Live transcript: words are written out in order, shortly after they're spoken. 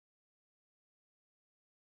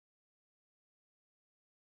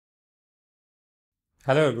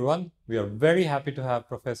Hello, everyone. We are very happy to have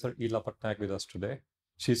Professor Ila Patnaik with us today.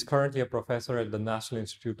 She's currently a professor at the National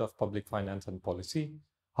Institute of Public Finance and Policy.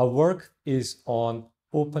 Her work is on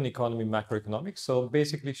open economy macroeconomics. So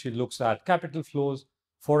basically, she looks at capital flows,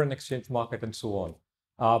 foreign exchange market, and so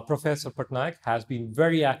on. Professor Patnaik has been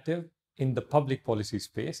very active in the public policy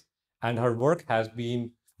space, and her work has been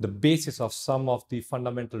the basis of some of the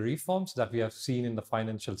fundamental reforms that we have seen in the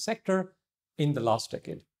financial sector in the last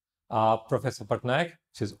decade. Professor Patnaik,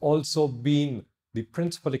 she's also been the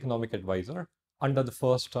principal economic advisor under the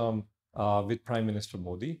first term with Prime Minister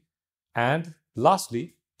Modi. And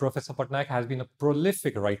lastly, Professor Patnaik has been a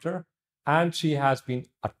prolific writer, and she has been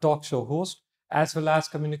a talk show host as well as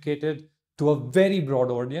communicated to a very broad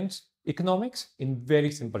audience economics in very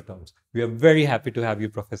simple terms. We are very happy to have you,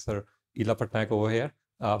 Professor Ila Patnaik, over here.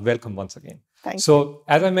 Welcome once again. Thank you. So,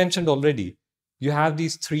 as I mentioned already, you have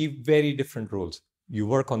these three very different roles. You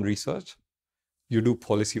work on research, you do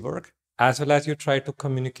policy work, as well as you try to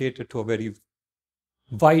communicate it to a very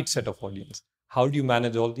wide set of audience. How do you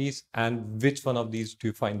manage all these, and which one of these do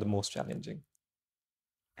you find the most challenging?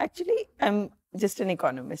 Actually, I'm just an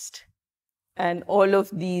economist, and all of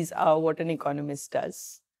these are what an economist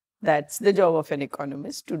does. That's the job of an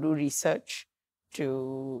economist, to do research,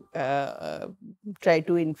 to try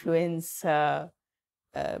to influence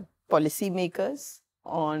policymakers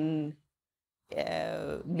on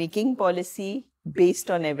making policy based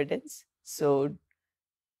on evidence. So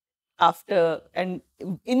in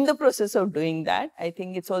the process of doing that, I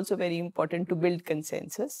think it's also very important to build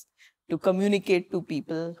consensus, to communicate to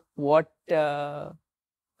people what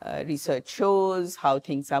research shows, how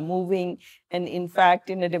things are moving. And in fact,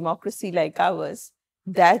 in a democracy like ours,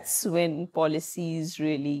 that's when policies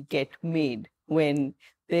really get made, when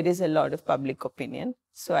there is a lot of public opinion.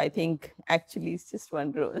 So I think actually it's just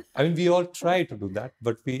one role. I mean, we all try to do that,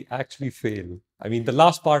 but we actually fail. I mean, the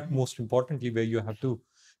last part, most importantly, where you have to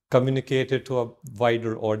communicate it to a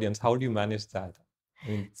wider audience. How do you manage that? I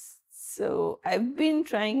mean, so I've been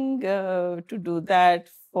trying to do that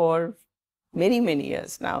for many, many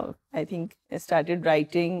years now. I think I started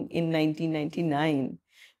writing in 1999,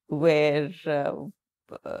 where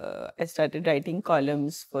I started writing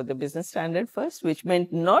columns for the Business Standard first, which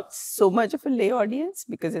meant not so much of a lay audience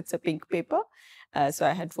because it's a pink paper. So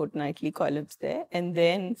I had fortnightly columns there. And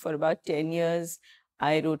then for about 10 years,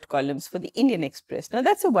 I wrote columns for the Indian Express. Now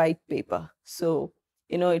that's a white paper. So,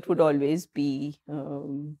 it would always be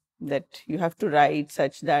that you have to write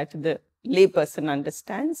such that the layperson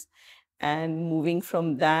understands. And moving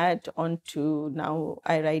from that on to now,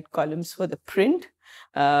 I write columns for the print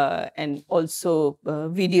and also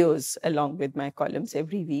videos along with my columns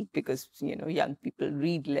every week because, young people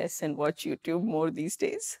read less and watch YouTube more these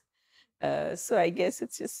days. So I guess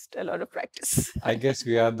it's just a lot of practice. I guess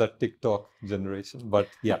we are the TikTok generation, but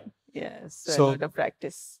yeah. Yes, so a lot of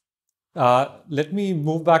practice. Let me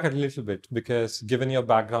move back a little bit because given your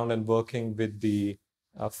background and working with the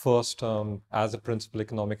first term as a principal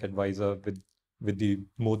economic advisor with the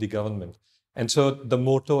Modi government. And so the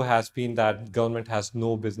motto has been that government has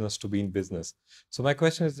no business to be in business. So my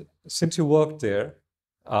question is, since you worked there,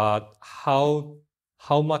 how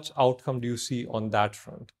much outcome do you see on that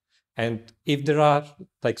front? And if there are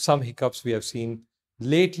like some hiccups we have seen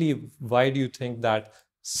lately, why do you think that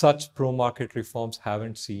such pro-market reforms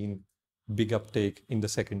haven't seen big uptake in the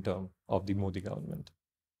second term of the Modi government?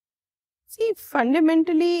 See,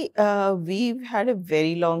 fundamentally, we've had a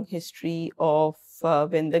very long history of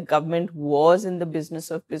when the government was in the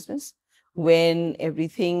business of business, when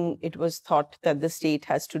everything it was thought that the state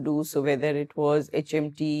has to do. So whether it was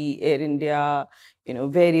HMT, Air India,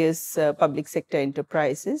 various public sector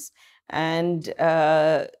enterprises, and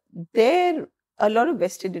there a lot of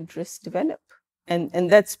vested interests develop. And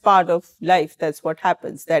that's part of life. That's what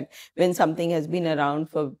happens, that when something has been around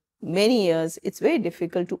for many years, it's very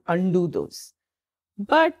difficult to undo those.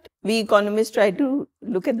 But we economists try to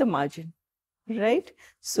look at the margin, right?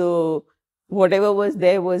 So whatever was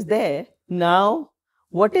there. Now,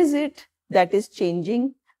 what is it that is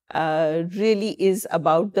changing really is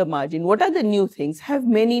about the margin. What are the new things? Have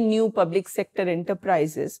many new public sector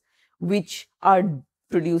enterprises which are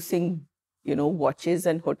producing, watches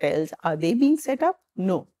and hotels, are they being set up?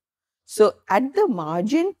 No. So at the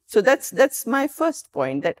margin, so that's my first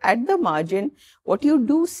point, that at the margin, what you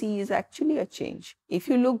do see is actually a change. If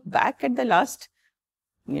you look back at the last,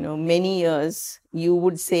 many years, you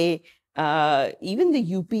would say even the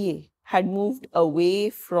UPA had moved away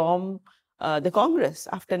from the Congress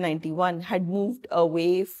after 91, had moved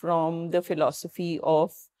away from the philosophy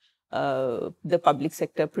of the public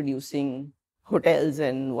sector producing hotels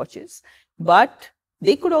and watches. But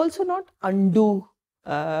they could also not undo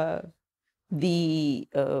the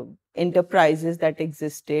enterprises that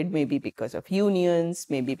existed, maybe because of unions,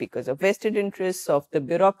 maybe because of vested interests of the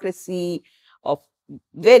bureaucracy, of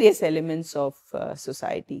various elements of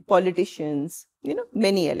society, politicians,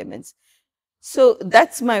 many elements. So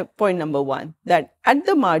that's my point number one, that at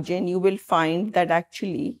the margin, you will find that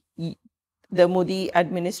actually the Modi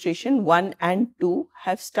administration 1 and 2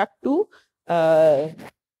 have stuck to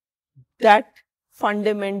that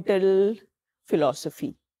fundamental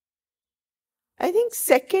philosophy. I think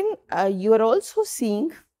second, you are also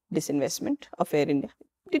seeing disinvestment of Air India.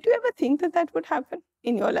 Did you ever think that that would happen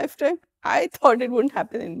in your lifetime? I thought it wouldn't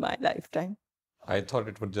happen in my lifetime. I thought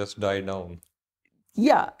it would just die down.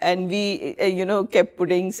 Yeah, and we, kept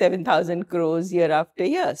putting 7,000 crores year after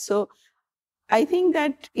year. So I think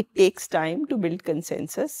that it takes time to build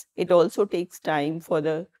consensus. It also takes time for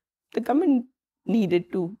the government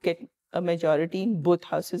needed to get a majority in both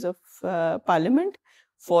houses of parliament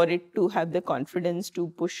for it to have the confidence to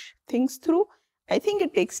push things through. I think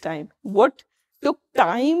it takes time. What took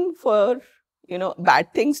time for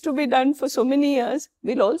bad things to be done for so many years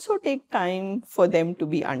will also take time for them to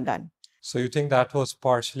be undone. So you think that was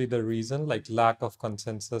partially the reason, like lack of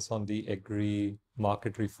consensus on the agri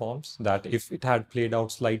market reforms, that if it had played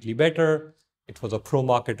out slightly better, it was a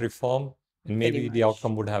pro-market reform, and maybe the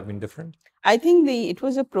outcome would have been different? I think it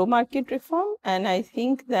was a pro-market reform, and I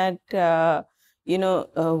think that,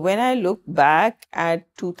 when I look back at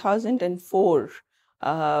 2004,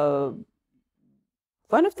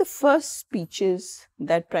 one of the first speeches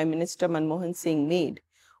that Prime Minister Manmohan Singh made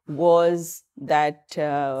was that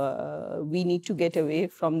we need to get away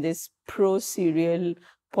from this pro-cereal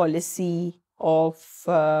policy of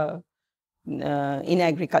in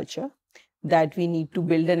agriculture, that we need to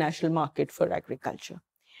build a national market for agriculture.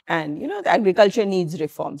 And, the agriculture needs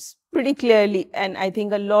reforms pretty clearly. And I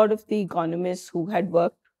think a lot of the economists who had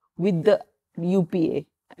worked with the UPA,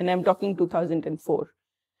 and I'm talking 2004,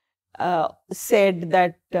 said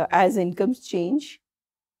that as incomes change,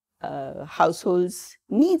 households'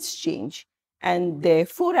 needs change. And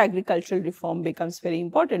therefore, agricultural reform becomes very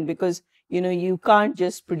important because, you can't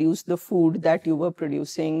just produce the food that you were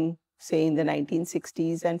producing, say, in the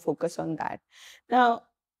 1960s and focus on that. Now,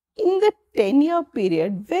 in the 10-year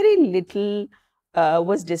period, very little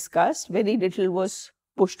was discussed, very little was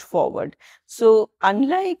pushed forward. So,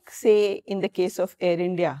 unlike, say, in the case of Air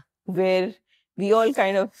India, where we all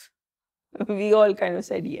kind of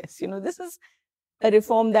said, yes, this is a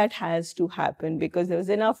reform that has to happen because there was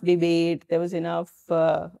enough debate, there was enough,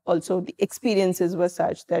 also the experiences were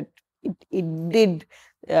such that it did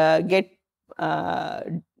get,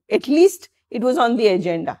 at least it was on the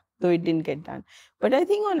agenda, though it didn't get done. But I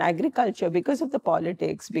think on agriculture, because of the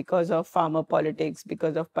politics, because of farmer politics,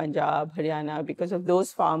 because of Punjab, Haryana, because of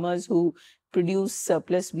those farmers who produce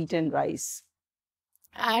surplus wheat and rice,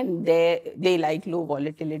 and they like low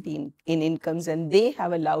volatility in incomes, and they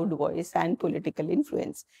have a loud voice and political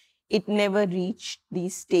influence. It never reached the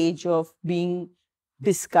stage of being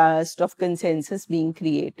discussed, of consensus being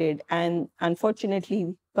created. And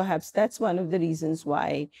unfortunately, perhaps that's one of the reasons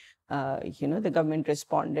why, the government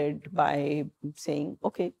responded by saying,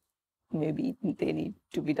 okay, maybe they need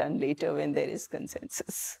to be done later when there is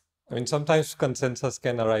consensus. I mean, sometimes consensus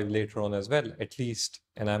can arrive later on as well, at least.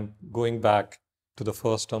 And I'm going back to the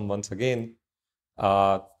first term once again.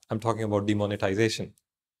 I'm talking about demonetization.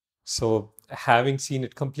 So having seen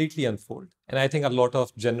it completely unfold, and I think a lot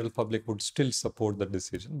of general public would still support the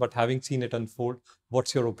decision, but having seen it unfold,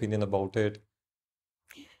 what's your opinion about it?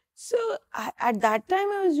 So at that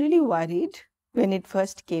time, I was really worried when it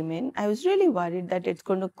first came in. I was really worried that it's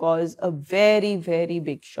going to cause a very, very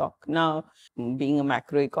big shock. Now, being a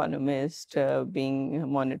macroeconomist, being a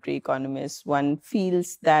monetary economist, one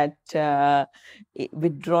feels that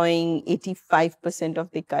withdrawing 85%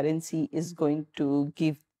 of the currency is going to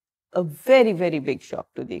give a very, very big shock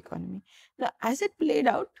to the economy. Now, as it played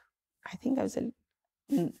out, I think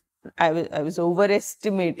I was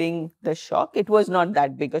overestimating the shock. It was not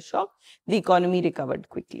that big a shock. The economy recovered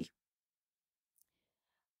quickly.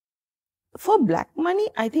 For black money,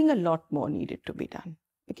 I think a lot more needed to be done.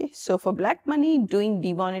 Okay, so for black money, doing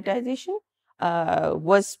demonetization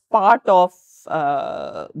was part of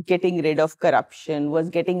getting rid of corruption,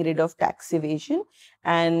 was getting rid of tax evasion.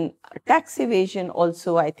 And tax evasion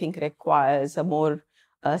also, I think, requires a more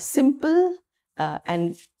simple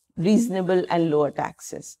and reasonable and lower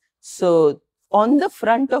taxes. So on the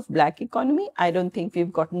front of black economy, I don't think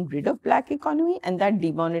we've gotten rid of black economy, and that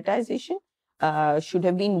demonetization should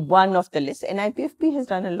have been one of the list. And IPFP has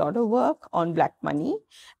done a lot of work on black money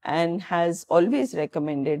and has always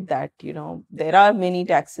recommended that, there are many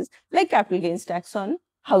taxes like capital gains tax on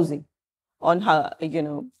housing, on how,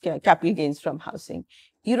 capital gains from housing.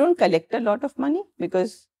 You don't collect a lot of money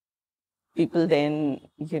because people then,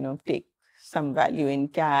 take some value in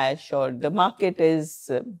cash, or the market is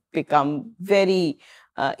become very,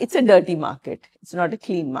 it's a dirty market. It's not a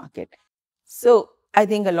clean market. So I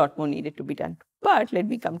think a lot more needed to be done. But let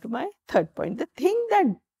me come to my third point. The thing that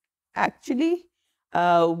actually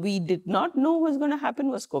we did not know was going to happen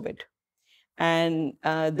was COVID. And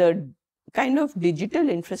the kind of digital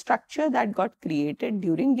infrastructure that got created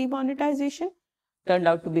during demonetization turned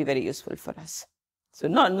out to be very useful for us. So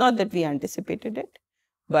not that we anticipated it,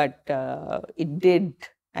 but it did,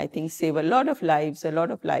 I think, save a lot of lives, a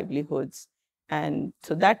lot of livelihoods. And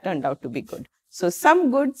so that turned out to be good. So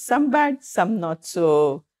some good, some bad, some not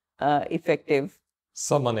so effective.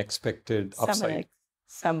 Some unexpected upside.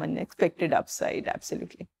 Some unexpected upside,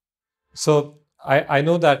 absolutely. So I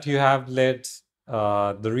know that you have led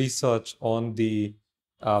the research on the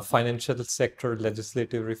financial sector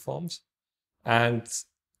legislative reforms, and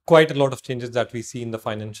quite a lot of changes that we see in the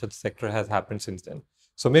financial sector has happened since then.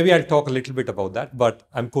 So maybe I'll talk a little bit about that, but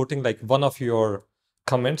I'm quoting like one of your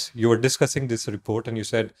comments. You were discussing this report and you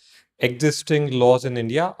said, existing laws in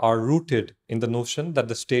India are rooted in the notion that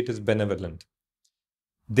the state is benevolent.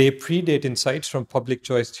 They predate insights from public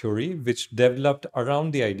choice theory, which developed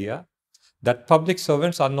around the idea that public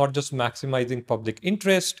servants are not just maximizing public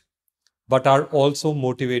interest, but are also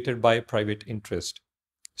motivated by private interest.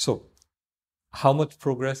 So how much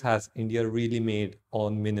progress has India really made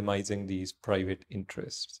on minimizing these private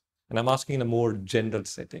interests? And I'm asking in a more general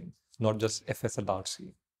setting, not just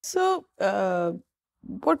FSLRC. So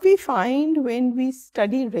what we find when we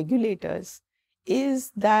study regulators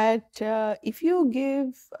is that if you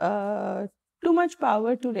give too much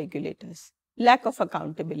power to regulators, lack of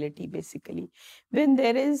accountability basically, when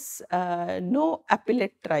there is no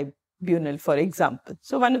appellate tribunal, for example.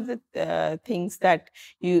 So one of the things that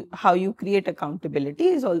how you create accountability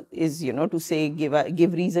is to say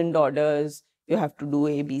give reasoned orders. You have to do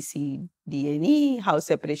A, B, C, D, and E, how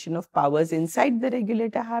separation of powers inside the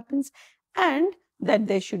regulator happens, and that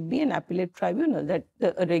there should be an appellate tribunal, that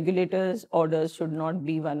the regulator's orders should not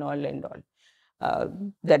be one all and all,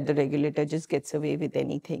 that the regulator just gets away with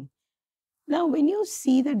anything. Now, when you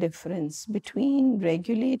see the difference between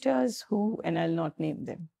regulators who, and I'll not name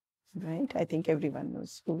them, right? I think everyone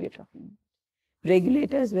knows who we're talking about.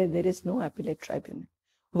 Regulators where there is no appellate tribunal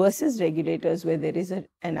versus regulators where there is an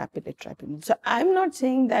appellate tribunal. So I'm not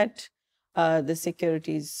saying that the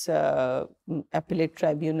securities appellate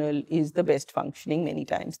tribunal is the best functioning. Many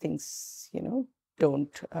times things,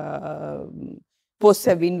 don't, posts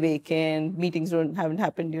have been vacant, meetings haven't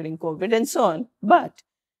happened during COVID and so on. But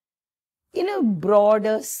in a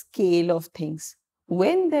broader scale of things,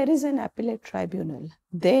 when there is an appellate tribunal,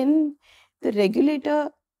 then the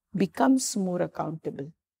regulator becomes more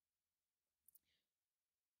accountable.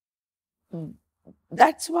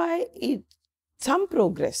 That's why some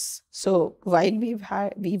progress. So while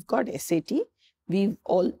we've got SAT,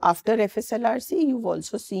 after FSLRC, you've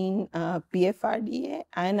also seen PFRDA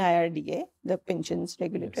and IRDA, the Pensions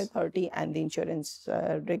Regulatory Authority and the Insurance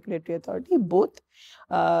Regulatory Authority, both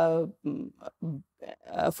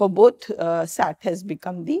for both SAT has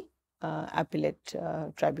become the appellate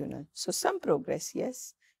tribunal. So some progress,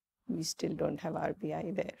 yes. We still don't have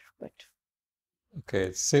RBI there, but.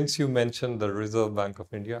 Okay, since you mentioned the Reserve Bank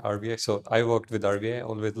of India, RBI, so I worked with RBI, I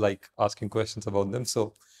always like asking questions about them.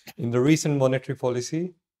 So in the recent monetary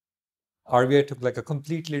policy, RBI took like a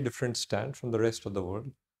completely different stand from the rest of the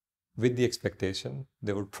world, with the expectation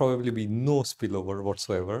there would probably be no spillover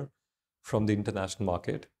whatsoever from the international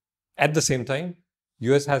market. At the same time,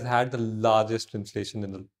 US has had the largest inflation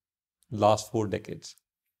in the last 4 decades.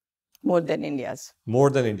 More than India's. More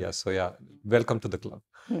than India's. So yeah, welcome to the club.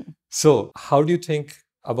 So how do you think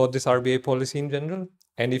about this RBI policy in general?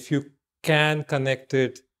 And if you can connect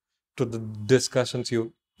it to the discussions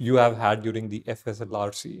you have had during the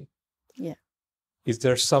FSLRC, is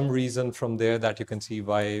there some reason from there that you can see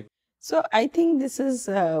why? So I think this is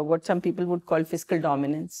what some people would call fiscal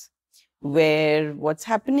dominance, where what's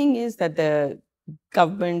happening is that the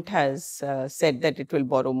government has said that it will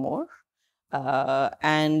borrow more.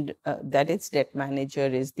 And that its debt manager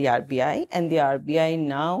is the RBI, and the RBI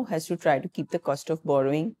now has to try to keep the cost of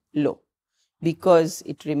borrowing low because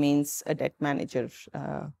it remains a debt manager.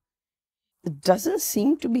 It doesn't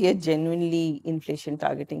seem to be a genuinely inflation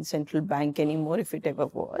targeting central bank anymore, if it ever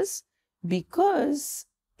was, because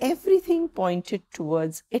everything pointed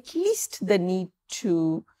towards at least the need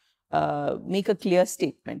to make a clear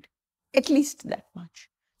statement, at least that much.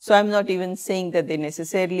 So I'm not even saying that they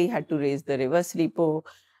necessarily had to raise the reverse repo.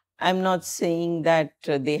 I'm not saying that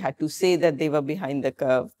they had to say that they were behind the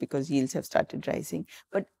curve because yields have started rising,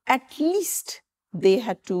 but at least they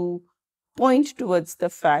had to point towards the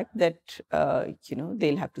fact that,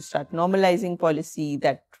 they'll have to start normalizing policy,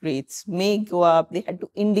 that rates may go up. They had to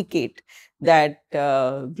indicate that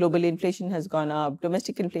global inflation has gone up,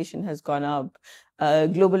 domestic inflation has gone up,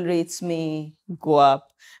 global rates may go up.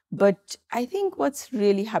 But I think what's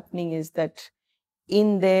really happening is that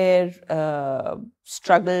in their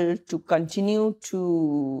struggle to continue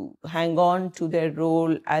to hang on to their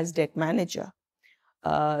role as debt manager,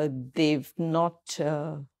 they've not.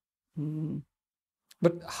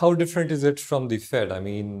 But how different is it from the Fed? I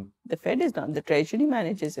mean, the Fed is not. The Treasury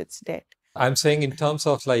manages its debt. I'm saying in terms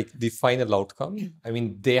of like the final outcome, I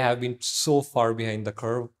mean, they have been so far behind the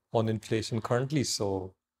curve on inflation currently.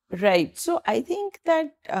 So, right. So I think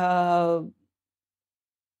that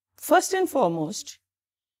first and foremost,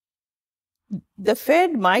 the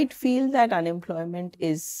Fed might feel that unemployment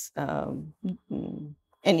is an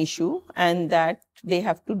issue and that they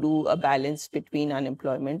have to do a balance between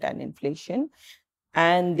unemployment and inflation.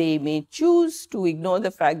 And they may choose to ignore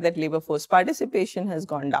the fact that labor force participation has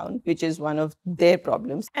gone down, which is one of their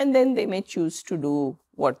problems. And then they may choose to do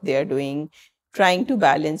what they are doing, trying to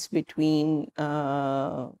balance between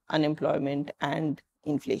unemployment and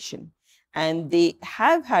inflation. And they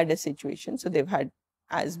have had a situation, so they've had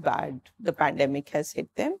as bad, the pandemic has hit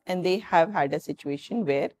them, and they have had a situation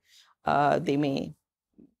where they may,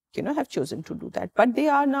 have chosen to do that. But they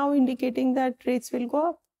are now indicating that rates will go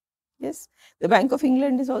up. Yes, the Bank of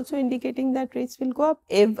England is also indicating that rates will go up.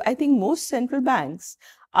 I think most central banks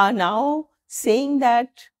are now saying that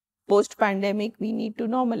post-pandemic we need to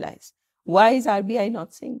normalize. Why is RBI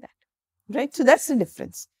not saying that? Right? So that's the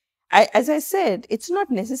difference. As I said, it's not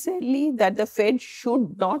necessarily that the Fed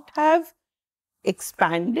should not have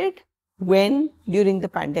expanded during the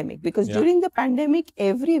pandemic, because during the pandemic,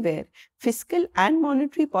 everywhere, fiscal and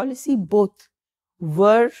monetary policy both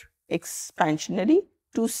were expansionary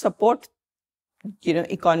to support,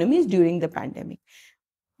 economies during the pandemic.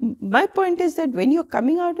 My point is that when you're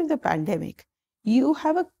coming out of the pandemic, you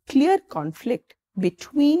have a clear conflict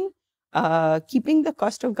between keeping the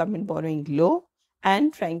cost of government borrowing low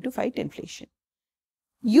and trying to fight inflation.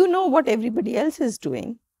 You know what everybody else is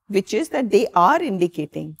doing, which is that they are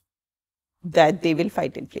indicating that they will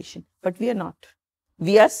fight inflation, but we are not.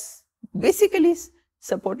 We are basically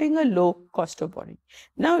supporting a low cost of borrowing.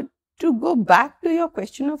 Now, to go back to your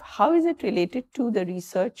question of how is it related to the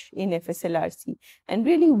research in FSLRC and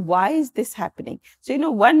really why is this happening? So,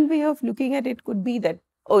 one way of looking at it could be that,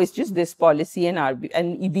 oh, it's just this policy and RBI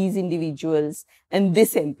and these individuals and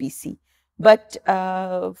this MPC. But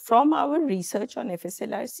from our research on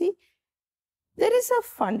FSLRC, there is a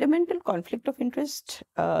fundamental conflict of interest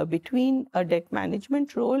between a debt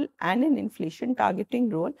management role and an inflation targeting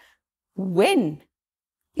role when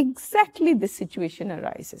exactly this situation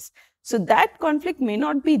arises. So that conflict may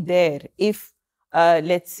not be there if,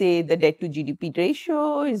 let's say, the debt to GDP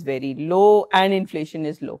ratio is very low and inflation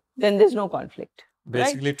is low. Then there's no conflict.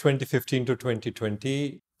 Basically, right? 2015 to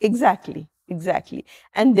 2020. Exactly.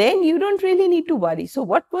 And then you don't really need to worry. So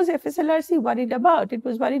what was FSLRC worried about? It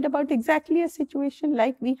was worried about exactly a situation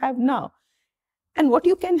like we have now. And what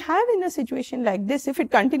you can have in a situation like this, if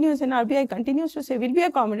it continues and RBI continues to say, we'll be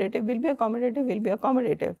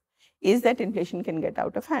accommodative, is that inflation can get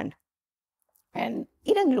out of hand. And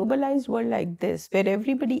in a globalized world like this, where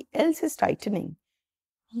everybody else is tightening,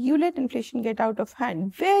 you let inflation get out of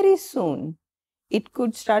hand, very soon it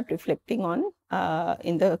could start reflecting on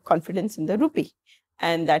in the confidence in the rupee.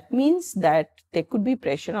 And that means that there could be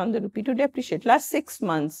pressure on the rupee to depreciate. Last 6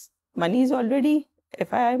 months,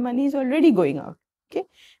 FII money is already going out. Okay.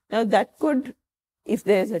 Now that could, if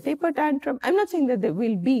there's a taper tantrum, I'm not saying that there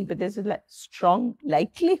will be, but there's a strong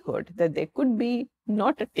likelihood that there could be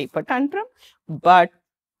not a taper tantrum, but,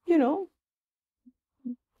 I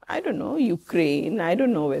don't know, Ukraine, I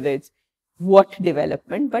don't know whether it's what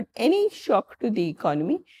development, but any shock to the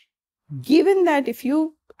economy, given that if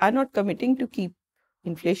you are not committing to keep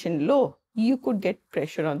inflation low, you could get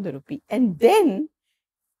pressure on the rupee. And then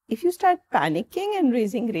if you start panicking and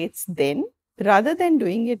raising rates then, rather than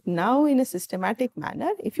doing it now in a systematic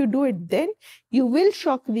manner, if you do it then, you will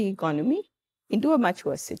shock the economy into a much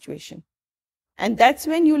worse situation. And that's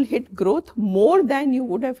when you'll hit growth more than you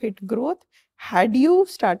would have hit growth had you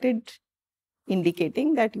started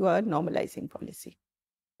indicating that you are normalizing policy.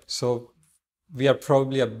 So we are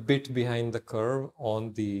probably a bit behind the curve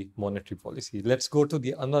on the monetary policy. Let's go to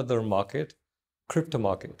the another market, crypto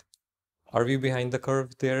market. Are we behind the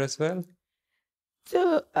curve there as well?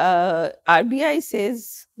 So, RBI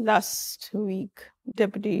says last week,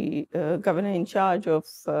 Deputy Governor in charge of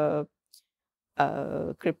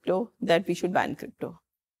crypto, that we should ban crypto.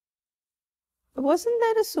 Wasn't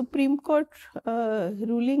there a Supreme Court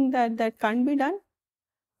ruling that that can't be done?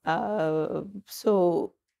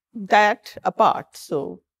 So, that apart.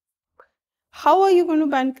 So, how are you going to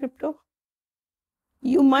ban crypto?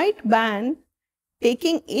 You might ban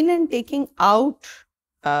taking in and taking out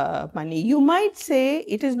money. You might say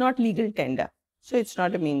it is not legal tender. So, it's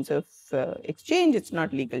not a means of exchange, it's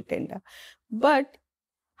not legal tender. But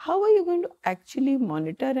how are you going to actually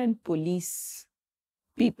monitor and police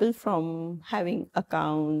people from having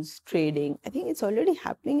accounts, trading? I think it's already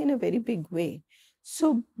happening in a very big way.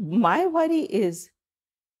 So, my worry is,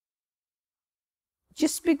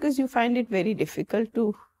 just because you find it very difficult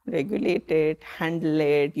to regulate it, handle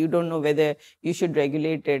it, you don't know whether you should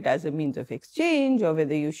regulate it as a means of exchange or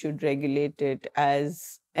whether you should regulate it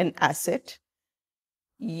as an asset,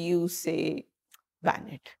 you say ban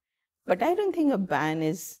it. But I don't think a ban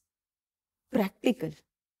is practical.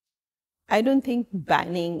 I don't think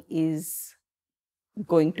banning is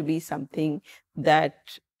going to be something that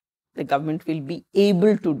the government will be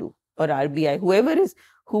able to do, or RBI,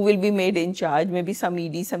 who will be made in charge, maybe some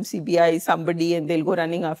ED, some CBI, somebody, and they'll go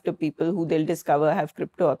running after people who they'll discover have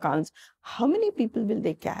crypto accounts. How many people will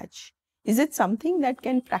they catch? Is it something that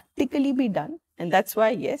can practically be done? And that's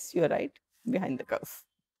why, yes, you're right, behind the curve.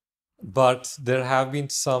 But there have been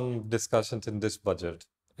some discussions in this budget.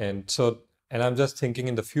 And I'm just thinking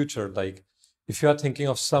in the future, like if you are thinking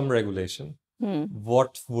of some regulation,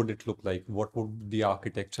 what would it look like? What would the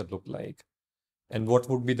architecture look like? And what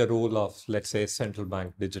would be the role of, let's say, central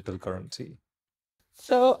bank digital currency?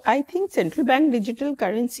 So I think central bank digital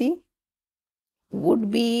currency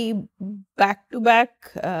would be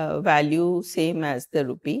back-to-back value same as the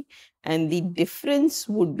rupee. And the difference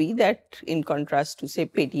would be that, in contrast to, say,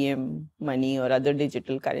 Paytm money or other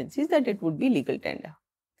digital currencies, that it would be legal tender.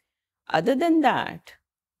 Other than that,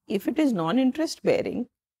 if it is non-interest bearing,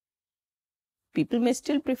 people may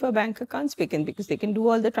still prefer bank accounts because they can do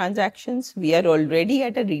all the transactions. We are already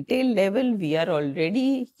at a retail level. We are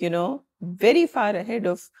already, very far ahead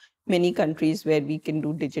of many countries where we can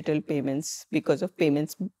do digital payments because of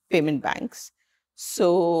payment banks.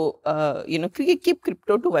 So, keep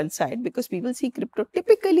crypto to one side because people see crypto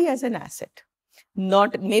typically as an asset.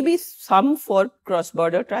 Not maybe some for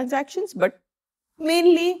cross-border transactions, but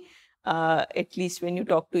mainly, at least when you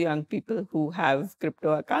talk to young people who have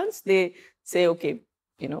crypto accounts, they say, okay,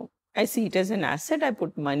 I see it as an asset. I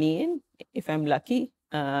put money in. If I'm lucky,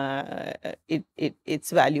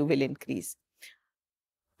 its value will increase.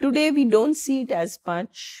 Today, we don't see it as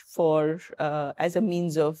much as a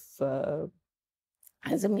means of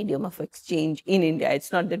as a medium of exchange in India.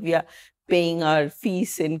 It's not that we are paying our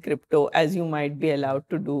fees in crypto as you might be allowed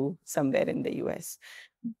to do somewhere in the US.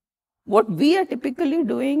 What we are typically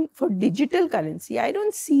doing for digital currency, I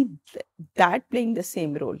don't see that playing the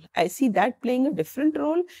same role. I see that playing a different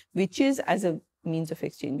role, which is as a means of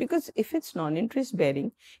exchange. Because if it's non-interest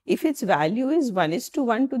bearing, if its value is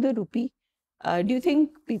 1:1 to the rupee, do you think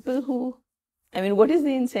people what is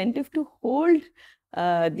the incentive to hold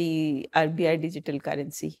the RBI digital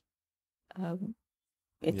currency?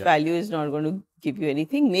 Its value is not going to give you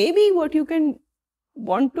anything. Maybe what you can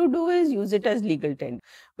want to do is use it as legal tender.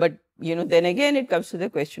 But, then again, it comes to the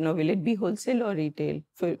question of, will it be wholesale or retail?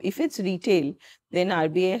 If it's retail, then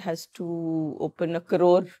RBI has to open 1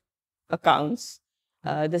 crore accounts.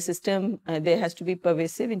 The system, there has to be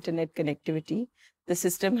pervasive internet connectivity. The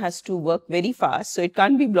system has to work very fast. So it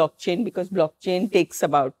can't be blockchain because blockchain takes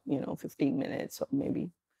about, 15 minutes or maybe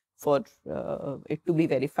for it to be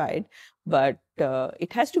verified. But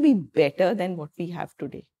it has to be better than what we have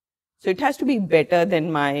today. So it has to be better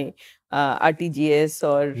than my RTGS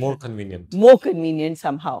or more convenient. More convenient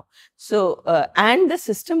somehow. So and the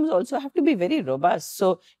systems also have to be very robust.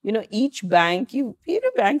 So each bank,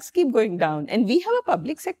 banks keep going down, and we have a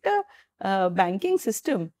public sector banking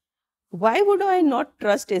system. Why would I not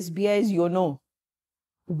trust SBI's YONO?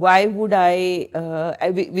 Why would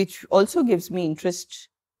which also gives me interest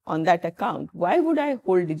on that account? Why would I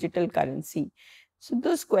hold digital currency? So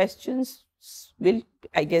those questions will,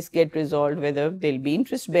 I guess, get resolved, whether they'll be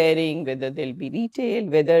interest bearing, whether they'll be retail,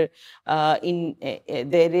 whether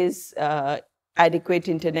there is adequate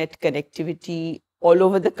internet connectivity all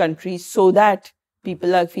over the country so that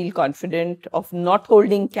people feel confident of not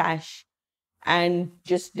holding cash and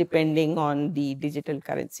just depending on the digital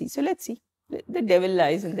currency. So let's see. The devil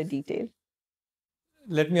lies in the detail.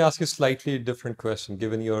 Let me ask you a slightly different question,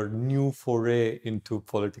 given your new foray into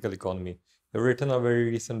political economy. You've written a very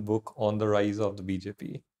recent book on the rise of the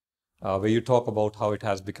BJP, where you talk about how it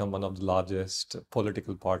has become one of the largest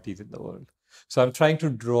political parties in the world. So I'm trying to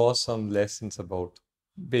draw some lessons about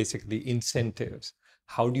basically incentives.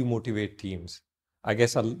 How do you motivate teams? I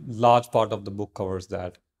guess a large part of the book covers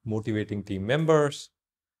that, motivating team members.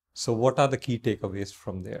 So what are the key takeaways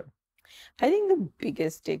from there? I think the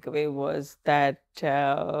biggest takeaway was that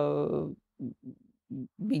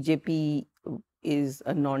BJP is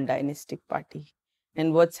a non-dynastic party.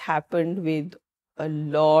 And what's happened with a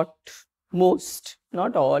lot, most,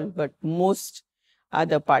 not all, but most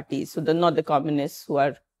other parties, so not the communists who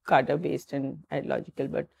are cadre-based and ideological,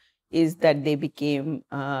 but is that they became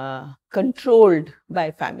controlled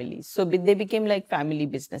by families. So they became like family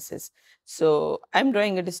businesses. So I'm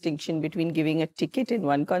drawing a distinction between giving a ticket in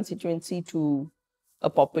one constituency to a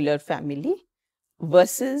popular family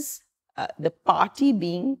versus the party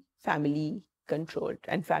being family controlled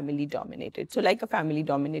and family dominated. So like a family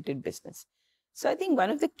dominated business. So I think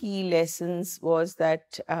one of the key lessons was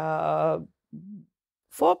that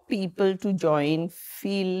for people to join,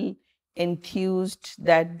 feel enthused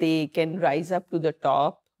that they can rise up to the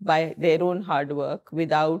top by their own hard work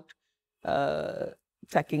without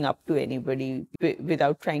sucking up to anybody,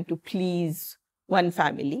 without trying to please one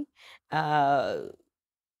family. That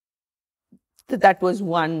was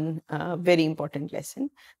one very important lesson.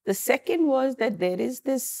 The second was that there is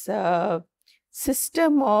this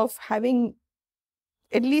system of having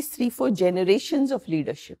at least 3-4 generations of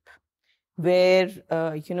leadership, where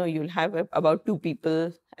you'll have about 2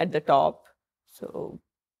 people at the top. So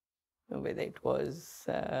whether it was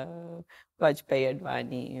Vajpayee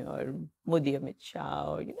Advani or Modi Amit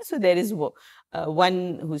Shah, or, so there is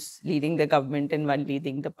one who's leading the government and one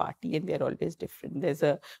leading the party, and they're always different. There's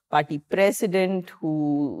a party president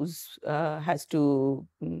who has to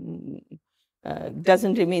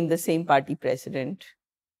doesn't remain the same party president.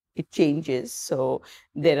 It changes. So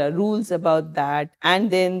there are rules about that.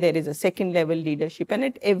 And then there is a second level leadership. And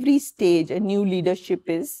at every stage, a new leadership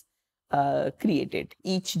is created.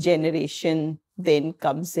 Each generation then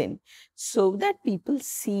comes in so that people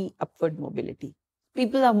see upward mobility.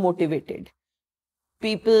 People are motivated.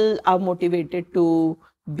 People are motivated to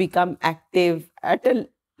become active at a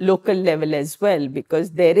local level as well,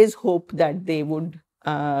 because there is hope that they would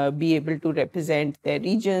be able to represent their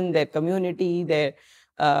region, their community, their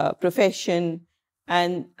profession.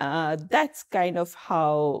 And that's kind of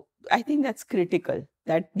how I think that's critical,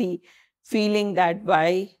 that the feeling that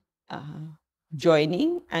by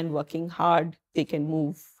joining and working hard, they can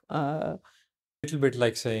move. A little bit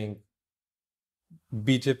like saying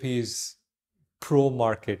BJP is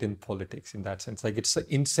pro-market in politics in that sense, like it's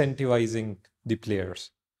incentivizing the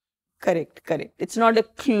players. Correct. It's not a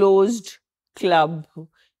closed club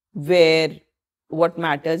where what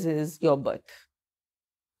matters is your birth.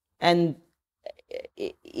 And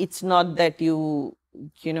it's not that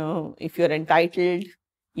if you're entitled,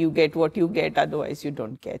 you get what you get, otherwise you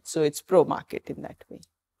don't get. So it's pro-market in that way.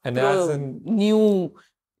 And as a new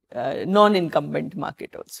non-incumbent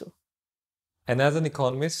market also. And as an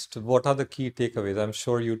economist, what are the key takeaways? I'm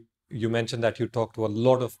sure you mentioned that you talk to a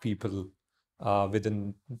lot of people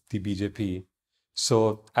within the BJP.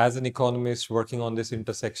 So as an economist working on this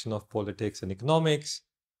intersection of politics and economics,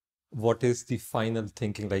 what is the final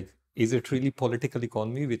thinking? Like, is it really political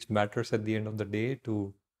economy which matters at the end of the day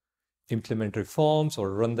to implement reforms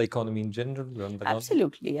or run the economy in general?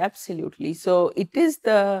 Absolutely. So it is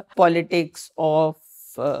the politics of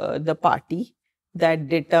the party that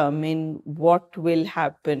determine what will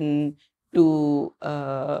happen to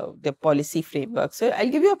the policy framework. So I'll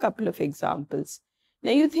give you a couple of examples.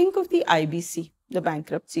 Now you think of the IBC, the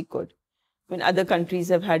bankruptcy code. When other countries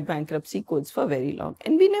have had bankruptcy codes for very long,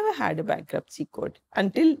 and we never had a bankruptcy code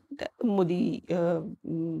until Modi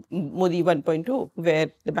 1.0,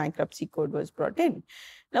 where the bankruptcy code was brought in.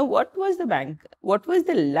 Now, what was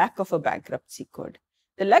the lack of a bankruptcy code?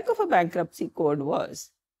 The lack of a bankruptcy code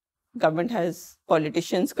was government has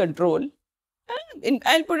politicians control.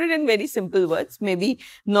 I'll put it in very simple words, maybe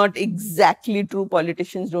not exactly true.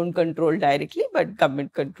 Politicians don't control directly, but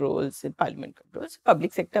government controls and parliament controls.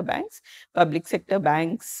 Public sector banks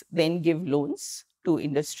then give loans to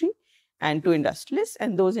industry and to industrialists,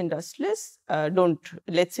 and those industrialists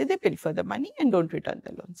let's say they pilfer the money and don't return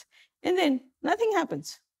the loans. And then nothing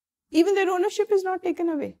happens. Even their ownership is not taken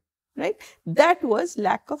away, right? That was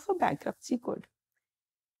lack of a bankruptcy code.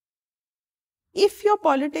 If your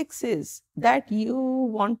politics is that you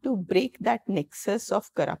want to break that nexus of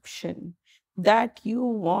corruption, that you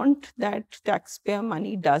want that taxpayer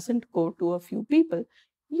money doesn't go to a few people,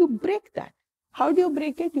 you break that. How do you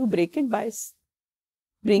break it? You break it by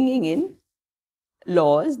bringing in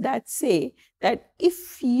laws that say that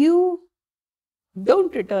if you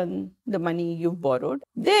don't return the money you've borrowed,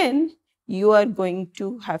 then you are going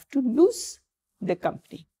to have to lose the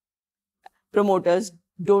company. Promoters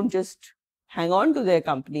don't just hang on to their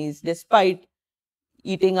companies despite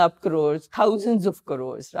eating up crores, thousands of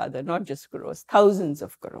crores rather, not just crores, thousands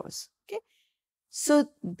of crores. Okay? So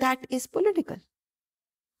that is political,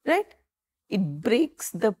 right? It breaks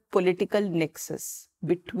the political nexus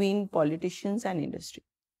between politicians and industry.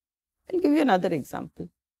 I'll give you another example.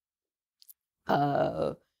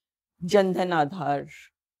 Jan Dhan Aadhaar.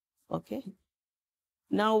 Okay.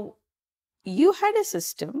 Now, you had a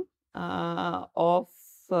system of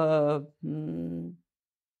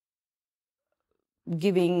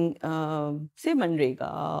giving, say,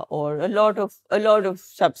 Manrega or a lot of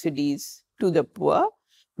subsidies to the poor,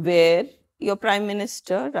 where your Prime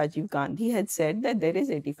Minister Rajiv Gandhi had said that there is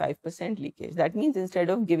 85% leakage. That means instead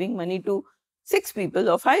of giving money to 6 people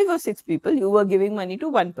or 5 or 6 people, you were giving money to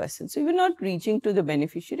 1 person. So you were not reaching to the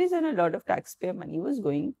beneficiaries, and a lot of taxpayer money was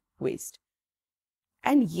going waste.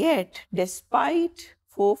 And yet, despite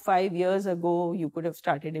 4-5 years ago, you could have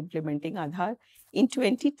started implementing Aadhaar. In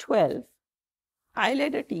 2012, I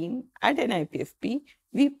led a team at NIPFP.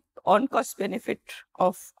 We, on cost benefit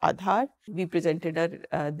of Aadhaar, we presented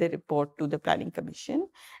the report to the Planning Commission.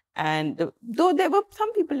 And though there were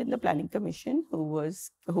some people in the Planning Commission who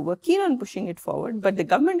were keen on pushing it forward, but the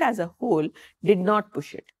government as a whole did not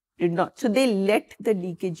push it, did not. So they let the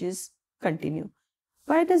leakages continue.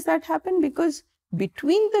 Why does that happen? Because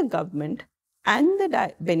between the government and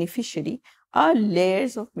the beneficiary are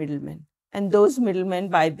layers of middlemen. And those middlemen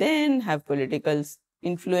by then have political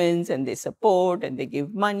influence, and they support and they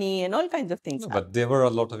give money and all kinds of things. But there were a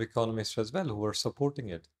lot of economists as well who were supporting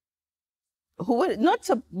it. Who were not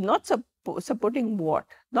supporting what?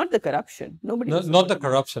 Not the corruption. Nobody. Not the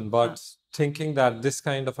corruption, but thinking that this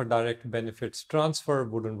kind of a direct benefits transfer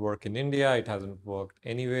wouldn't work in India. It hasn't worked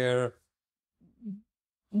anywhere.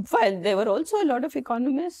 Well, there were also a lot of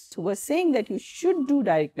economists who were saying that you should do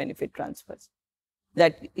direct benefit transfers,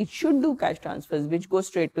 that it should do cash transfers, which go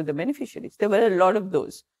straight to the beneficiaries. There were a lot of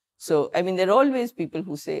those. So, I mean, there are always people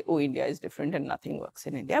who say, oh, India is different and nothing works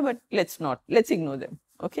in India, but let's ignore them,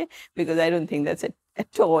 okay? Because I don't think that's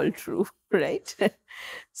at all true, right?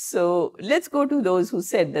 So, let's go to those who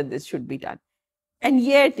said that this should be done. And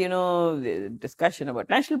yet, the discussion about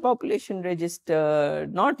National Population Register,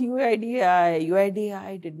 not UIDAI.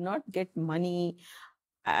 UIDAI did not get money.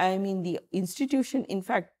 I mean, the institution, in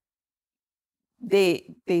fact,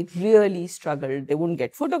 they really struggled. They wouldn't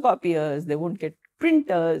get photocopiers, they wouldn't get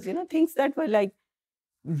printers, things that were like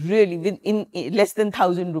really in less than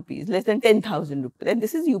 1,000 rupees, less than 10,000 rupees. And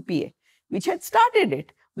this is UPA, which had started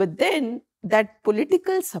it. But then that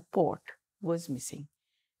political support was missing.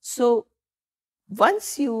 So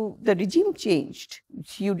once the regime changed,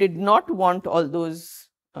 you did not want all those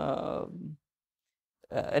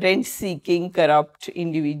rent-seeking, corrupt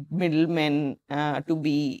middlemen to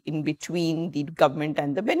be in between the government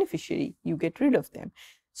and the beneficiary. You get rid of them.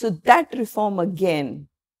 So that reform again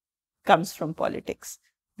comes from politics.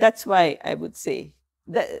 That's why I would say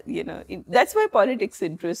that, that's why politics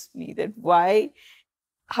interests me.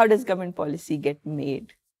 How does government policy get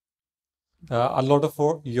made? A lot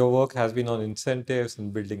of your work has been on incentives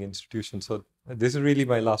and building institutions. So this is really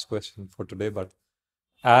my last question for today. But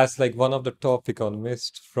as like one of the top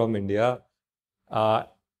economists from India, I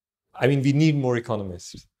mean, we need more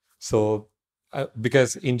economists. So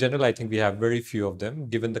because in general, I think we have very few of them,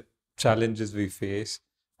 given the challenges we face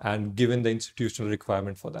and given the institutional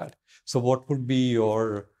requirement for that. So what would be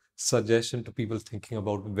your suggestion to people thinking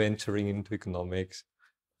about venturing into economics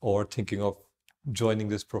or thinking of joining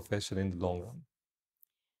this profession in the long run?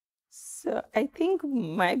 So I think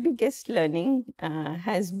my biggest learning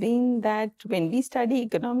has been that when we study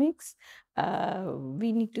economics,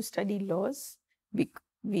 we need to study laws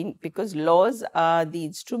because laws are the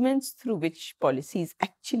instruments through which policies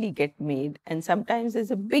actually get made. And sometimes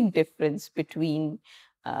there's a big difference between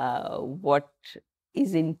what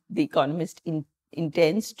the economist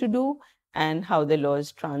intends to do and how the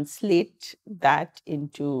laws translate that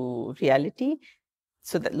into reality.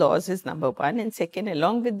 So the laws is number one. And second,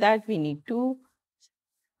 along with that, we need to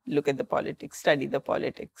look at the politics, study the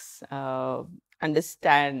politics,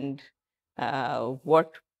 understand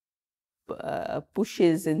what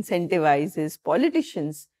pushes, incentivizes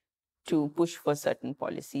politicians to push for certain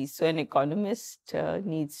policies. So an economist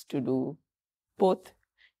needs to do both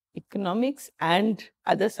economics and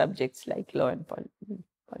other subjects like law and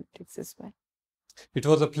politics as well. It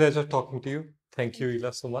was a pleasure talking to you. Thank you,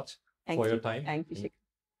 Ila, so much for your time. Thank you, Shekhar.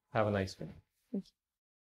 Have a nice day.